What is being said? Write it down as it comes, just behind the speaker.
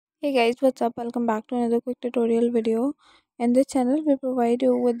Hey guys, what's up? Welcome back to another quick tutorial video. In this channel, we provide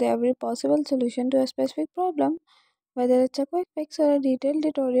you with every possible solution to a specific problem. Whether it's a quick fix or a detailed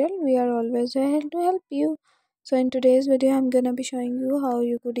tutorial, we are always here to help you. So in today's video, I'm gonna be showing you how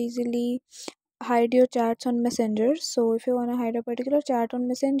you could easily hide your chats on Messenger. So if you wanna hide a particular chat on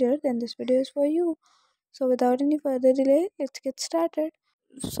Messenger, then this video is for you. So without any further delay, let's get started.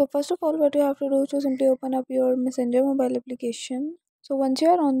 So first of all, what you have to do is to simply open up your Messenger mobile application. So once you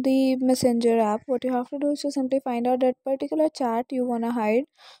are on the Messenger app, what you have to do is to simply find out that particular chat you wanna hide.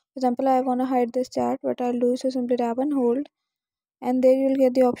 For example, I wanna hide this chat. What I'll do is to simply tap on hold, and there you'll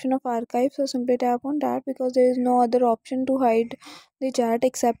get the option of archive. So simply tap on that because there is no other option to hide the chat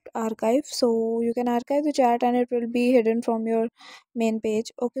except archive. So you can archive the chat and it will be hidden from your main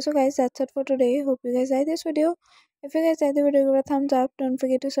page. Okay, so guys, that's it for today. Hope you guys like this video. If you guys like the video, give it a thumbs up. Don't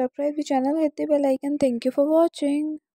forget to subscribe the channel, hit the bell icon. Thank you for watching.